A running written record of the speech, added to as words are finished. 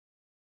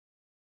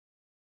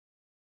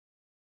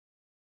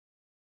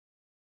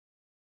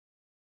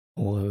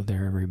Hello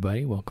there,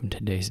 everybody. Welcome to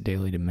today's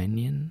Daily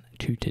Dominion.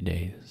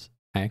 I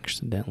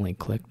accidentally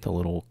clicked the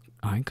little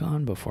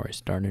icon before I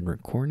started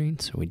recording,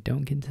 so we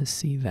don't get to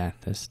see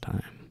that this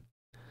time.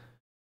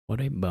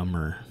 What a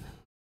bummer.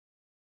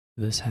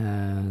 This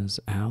has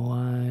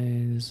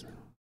allies,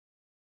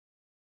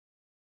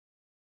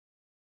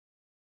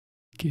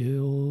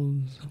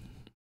 guilds,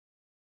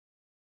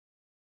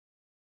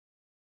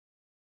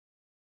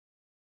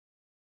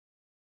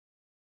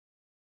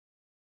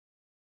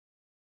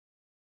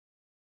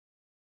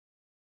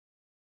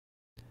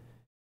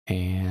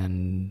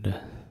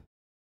 and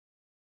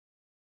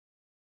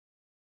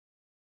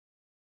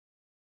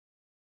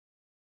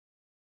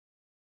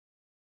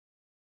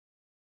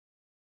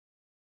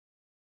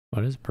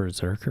what is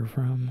Berserker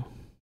from?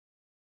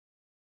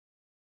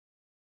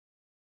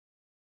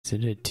 Is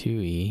it a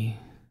 2E?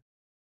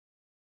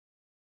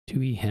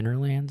 2E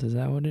Hinterlands? Is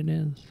that what it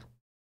is?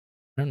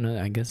 I don't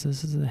know. I guess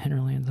this is the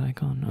Hinterlands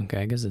icon.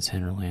 Okay, I guess it's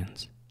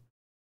Hinterlands.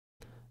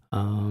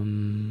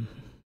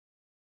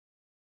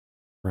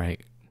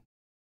 Right.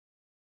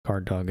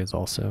 Guard Dog is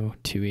also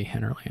 2E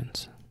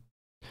Hinterlands.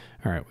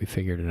 Alright, we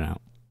figured it out.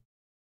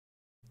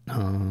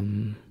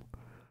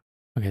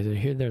 Okay, so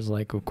here there's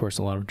like, of course,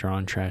 a lot of draw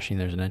and trashing.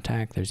 There's an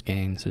attack, there's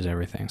gains, there's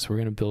everything. So we're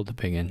going to build the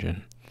big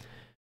engine.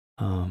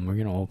 We're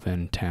going to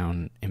open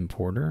Town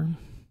Importer.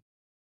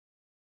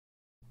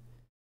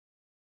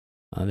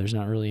 There's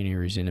not really any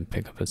reason to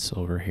pick up a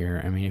silver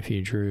here. I mean, if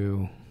you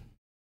drew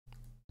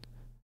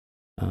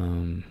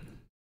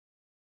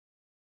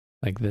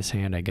like this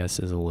hand, I guess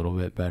is a little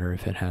bit better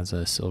if it has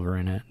a silver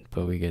in it,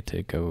 but we get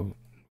to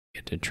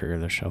trigger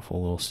the shuffle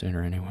a little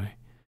sooner anyway.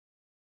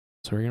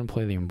 So we're going to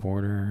play the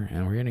importer,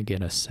 and we're going to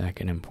get a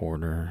second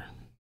importer.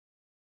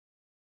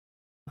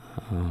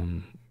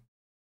 We're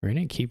going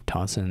to keep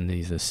tossing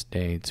these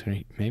estates.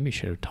 We maybe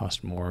should have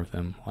tossed more of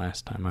them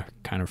last time. I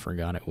kind of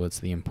forgot it was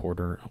the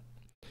importer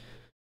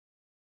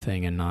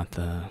thing and not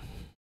the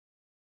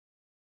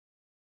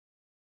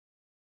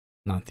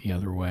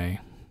other way.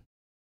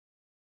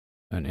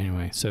 But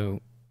anyway, so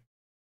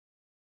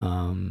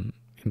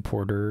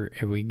importer,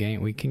 if we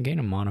can gain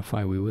a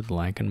modify. We would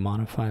like a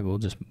modify, we'll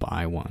just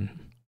buy one.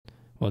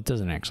 Well, it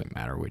doesn't actually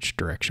matter which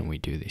direction we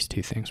do these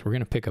two things. We're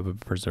going to pick up a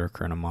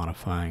Berserker and a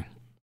modify.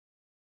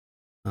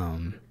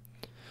 It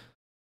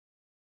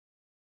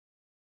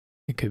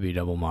could be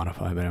double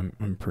modify, but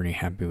I'm pretty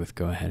happy with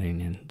go ahead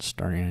and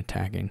starting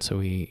attacking. So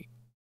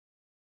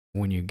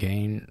when you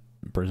gain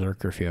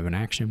Berserker, if you have an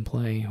action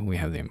play, we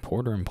have the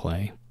importer in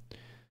play.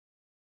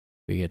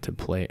 We get to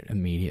play it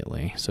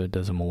immediately. So it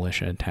does a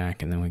militia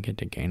attack, and then we get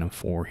to gain a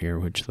 4 here,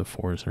 which the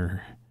 4s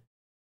are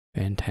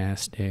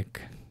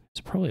fantastic.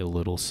 It's probably a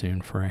little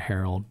soon for a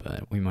Herald,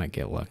 but we might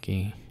get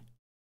lucky.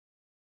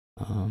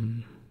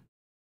 And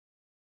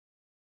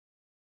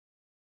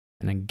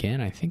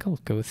again, I think I'll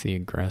go with the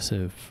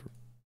aggressive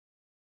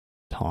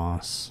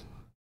toss.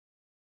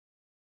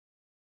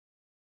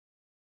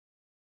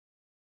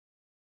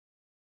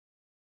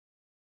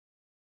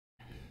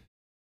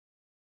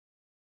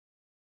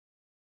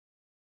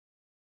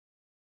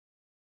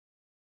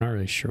 Not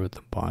really sure what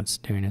the bot's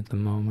doing at the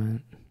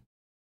moment.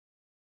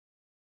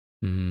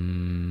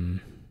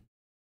 I'm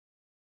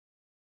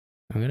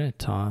gonna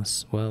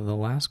toss, well, the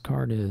last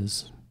card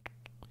is,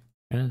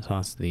 I'm gonna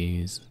toss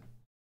these.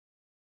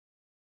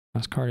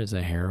 Last card is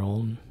a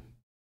Herald.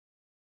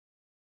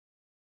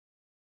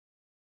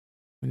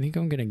 I think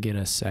I'm gonna get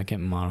a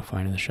second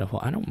modify to the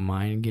shuffle. I don't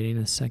mind getting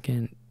a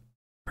second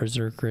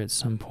Berserker at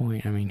some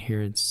point. I mean,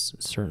 here it's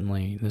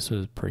certainly, this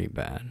was pretty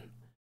bad.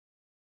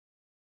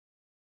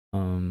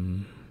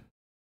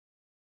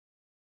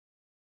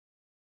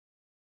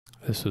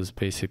 This was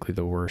basically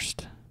the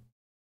worst.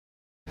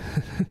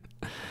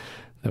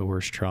 The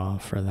worst draw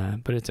for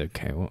that, but it's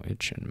okay. Well,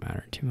 it shouldn't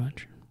matter too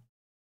much.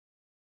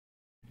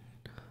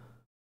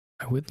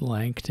 I would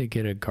like to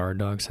get a guard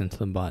dog since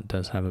the bot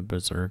does have a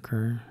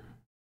Berserker.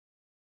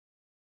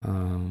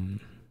 Now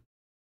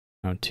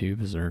 2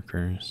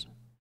 Berserkers.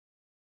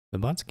 The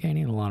bot's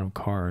gaining a lot of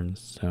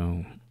cards,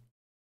 so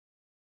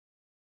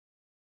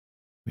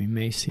we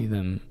may see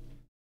them.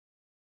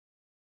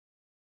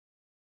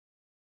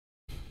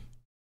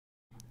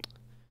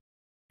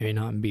 May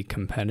not be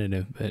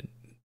competitive, but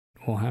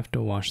we'll have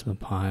to wash the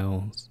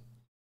piles.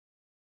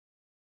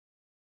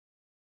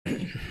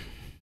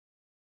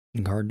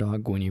 Guard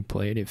dog, when you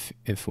play it,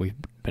 if we've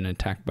been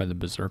attacked by the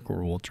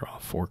Berserker, we'll draw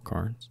 4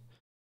 cards.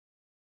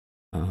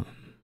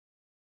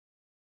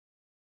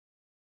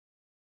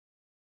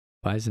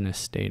 Buys an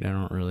estate, I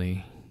don't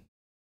really.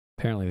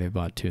 Apparently they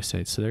bought 2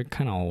 estates, so they're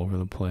kind of all over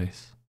the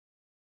place.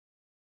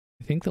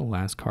 I think the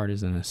last card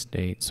is an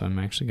estate, so I'm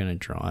actually going to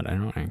draw it. I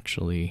don't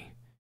actually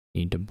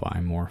need to buy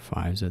more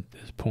 5s at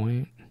this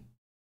point.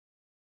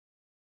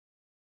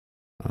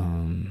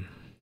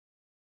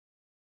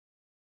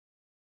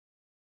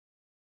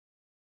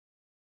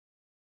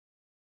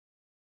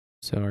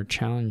 So our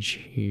challenge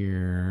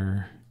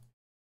here,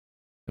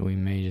 we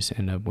may just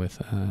end up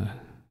with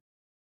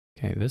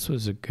okay, this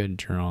was a good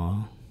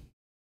draw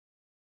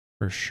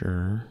for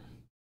sure,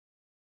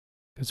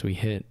 because we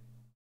hit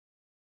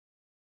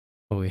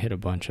Well, we hit a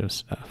bunch of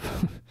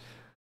stuff.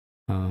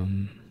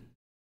 um,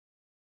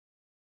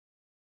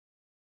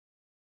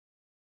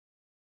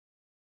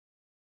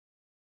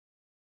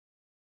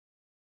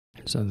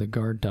 so the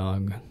guard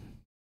dog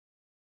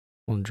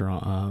will draw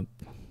up.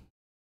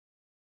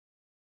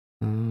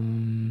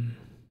 I'm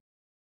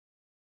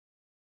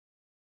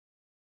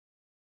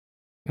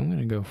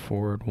gonna go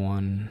forward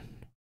one,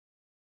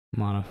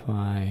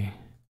 modify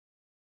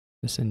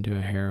this into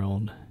a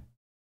herald.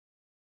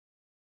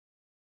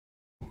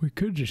 We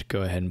could just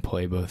go ahead and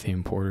play both the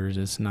importers.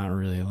 It's not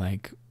really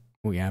like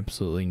we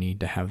absolutely need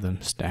to have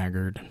them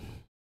staggered.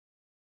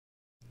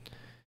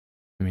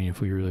 I mean,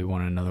 if we really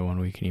want another one,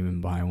 we can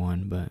even buy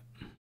one, but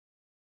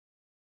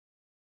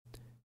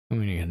I'm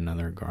gonna get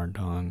another guard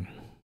dog.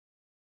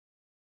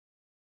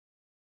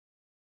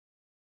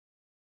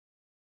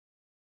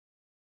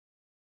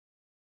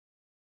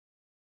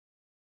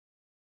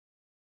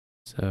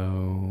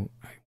 So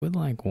I would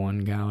like one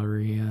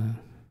Galleria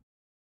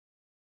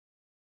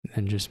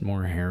and just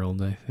more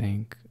Herald, I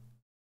think.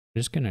 I'm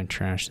just gonna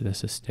trash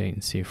this estate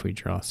and see if we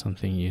draw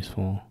something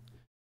useful.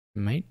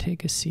 Might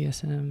take a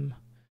CSM.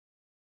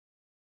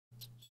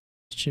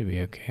 Should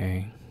be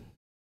okay.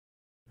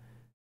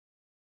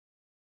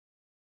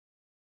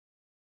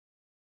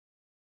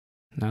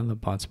 Now the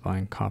bot's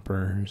buying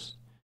coppers.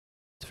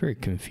 It's very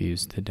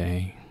confused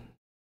today.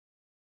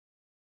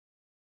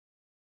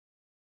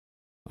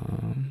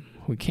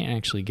 We can't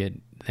actually get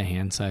the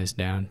hand size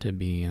down to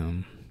be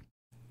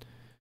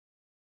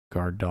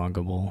guard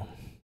doggable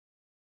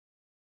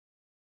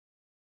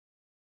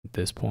at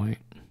this point.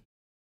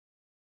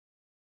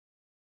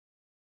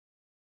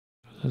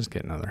 Let's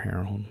get another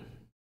Herald.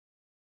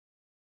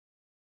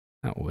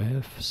 That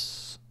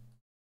whiffs.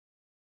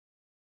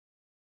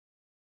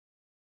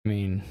 I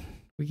mean,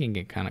 we can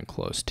get kind of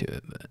close to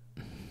it, but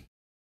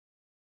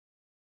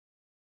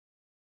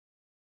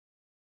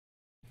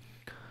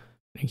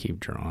I keep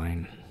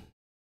drawing.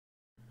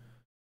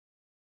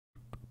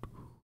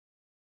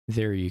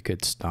 There, you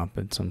could stop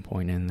at some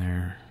point in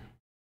there.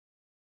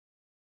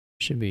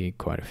 Should be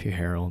quite a few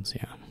Heralds,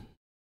 yeah.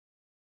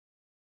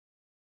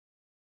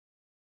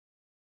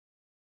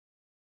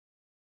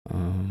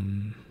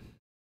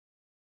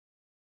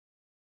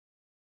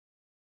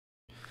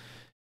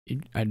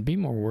 I'd be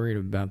more worried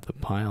about the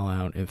pile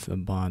out if the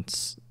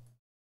bot's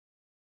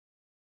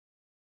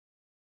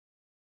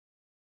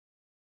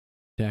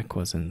deck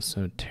wasn't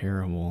so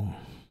terrible.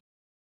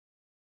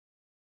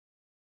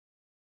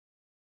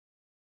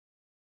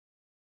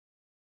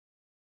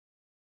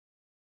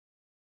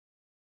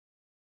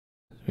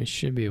 We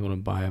should be able to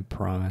buy a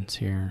province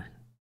here.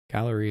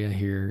 Galleria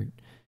here,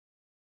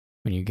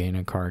 when you gain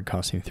a card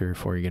costing 3 or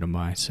 4, you get a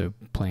buy. So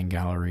playing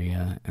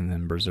Galleria and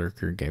then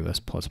Berserker gave us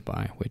plus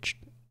buy, which,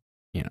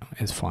 you know,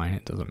 is fine.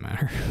 It doesn't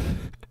matter.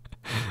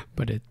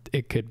 But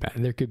it could matter.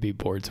 There could be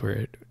boards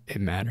where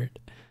it mattered.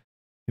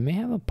 We may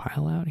have a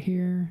pile out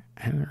here.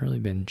 I haven't really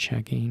been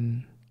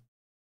checking.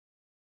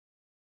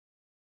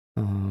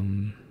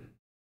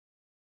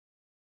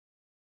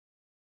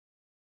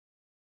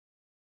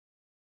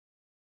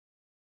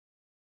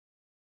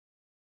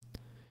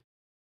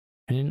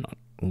 I didn't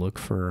look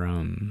for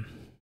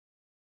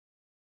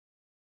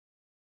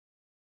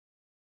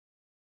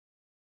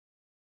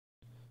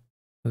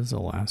this is the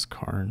last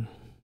card.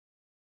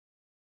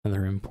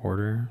 Another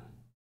importer.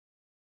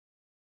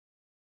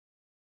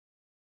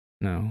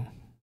 No.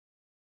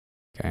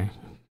 Okay.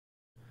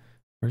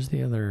 Where's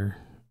the other?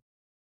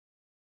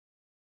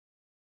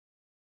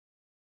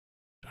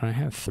 Did I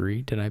have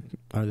 3?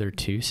 Are there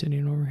 2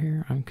 sitting over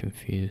here? I'm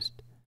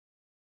confused.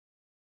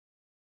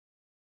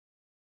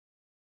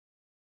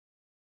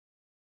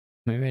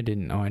 Maybe I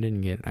didn't. Oh, I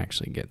didn't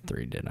actually get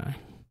 3, did I?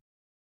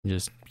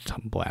 Just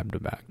blabbed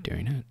about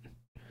doing it.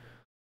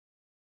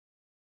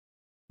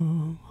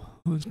 Oh,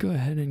 let's go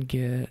ahead and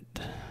get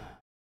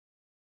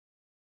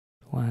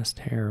Last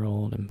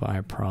Herald and buy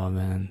a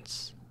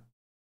province.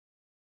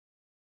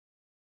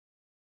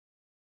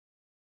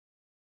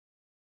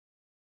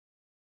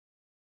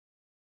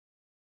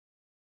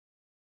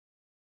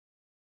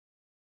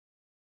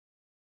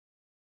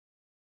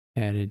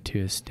 Added to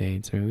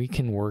estates. I mean, we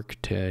can work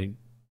to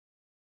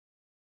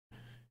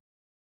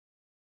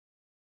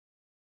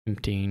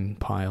emptying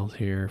piles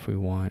here if we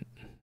want.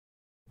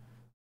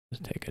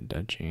 Let's take a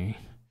duchy.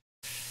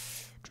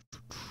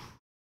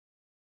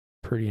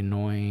 Pretty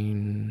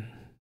annoying.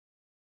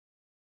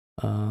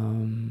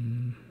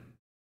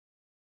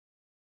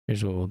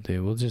 Here's what we'll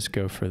do. We'll just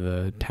go for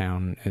the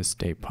town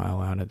estate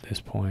pile out at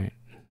this point.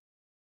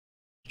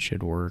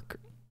 Should work.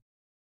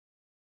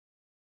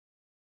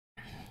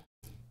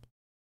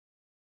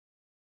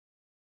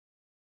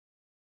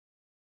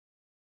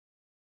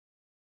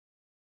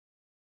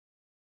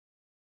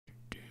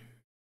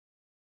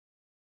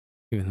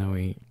 Even though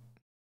this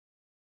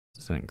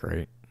isn't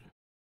great.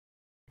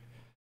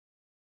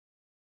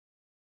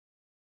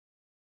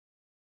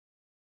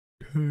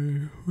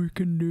 Okay, we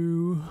can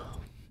do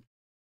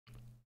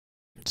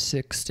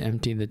 6 to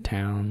empty the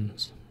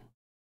towns.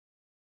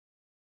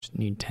 Just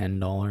need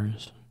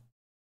 $10.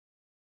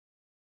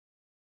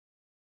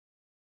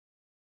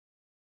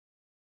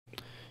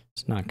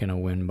 It's not going to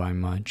win by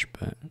much,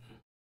 but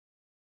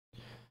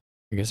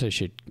I guess I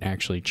should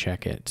actually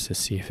check it to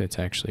see if it's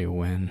actually a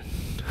win.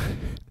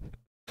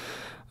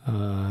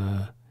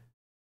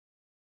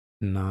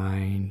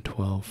 9,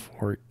 12,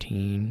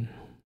 14.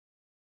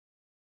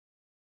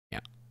 Yeah.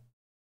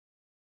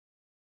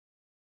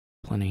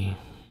 Plenty.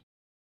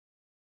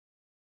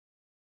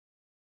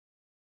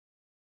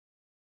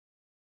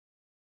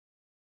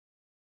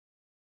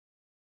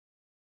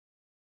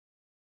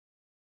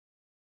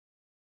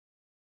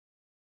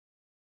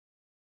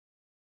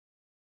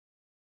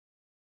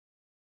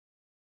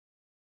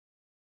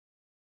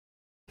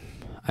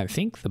 I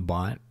think the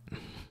bot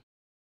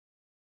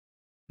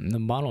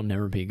will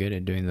never be good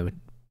at doing the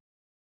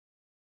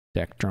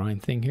deck drawing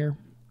thing here.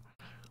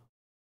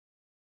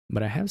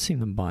 But I have seen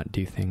the bot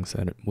do things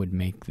that would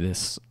make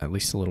this at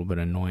least a little bit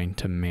annoying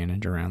to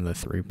manage around the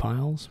 3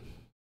 piles.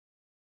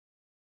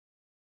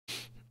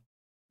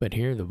 But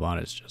here the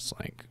bot is just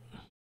like,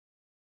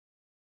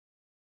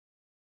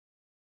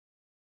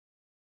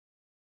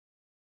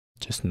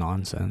 just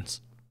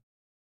nonsense.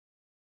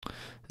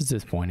 It's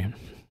disappointing.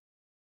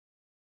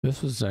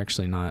 This was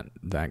actually not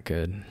that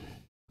good.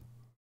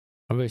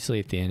 Obviously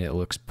at the end it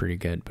looks pretty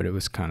good, but it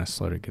was kind of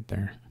slow to get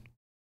there.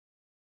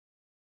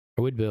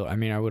 I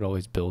would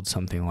always build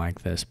something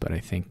like this, but I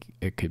think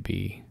it could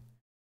be,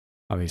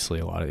 obviously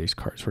a lot of these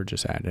cards were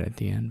just added at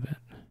the end, but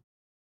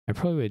I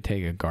probably would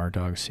take a guard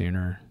dog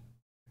sooner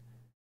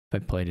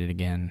if I played it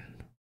again.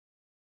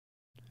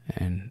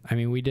 And I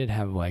mean, we did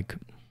have like,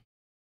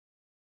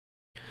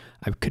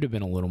 I could have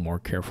been a little more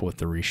careful with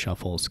the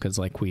reshuffles, because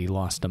like we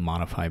lost a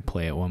modified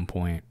play at one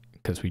point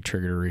because we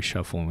triggered a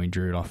reshuffle and we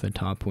drew it off the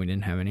top and we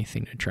didn't have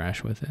anything to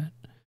trash with it.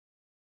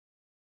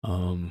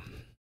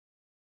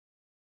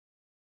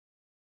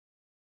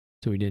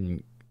 So we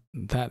didn't,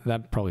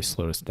 that probably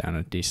slowed us down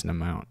a decent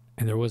amount.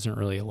 And there wasn't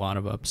really a lot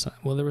of upside.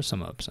 Well, there was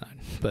some upside,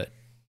 but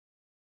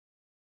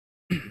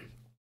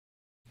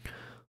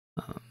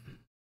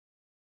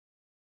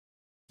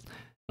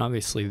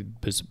obviously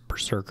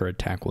Berserker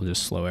attack will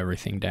just slow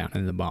everything down,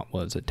 and the bot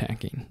was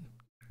attacking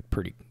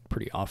pretty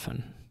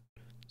often.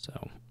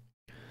 So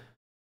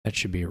that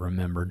should be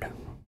remembered.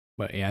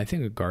 But yeah, I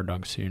think a guard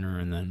dog sooner,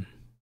 and then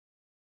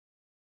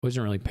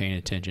wasn't really paying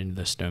attention to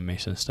the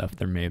stonemason stuff.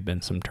 There may have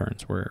been some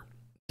turns where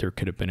there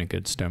could have been a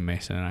good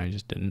stonemason and I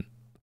just didn't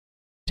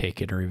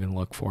take it or even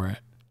look for it.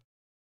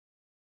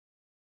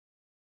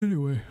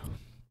 Anyway,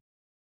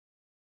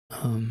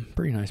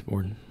 pretty nice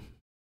board.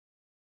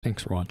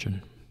 Thanks for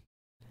watching.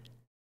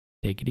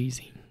 Take it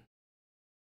easy.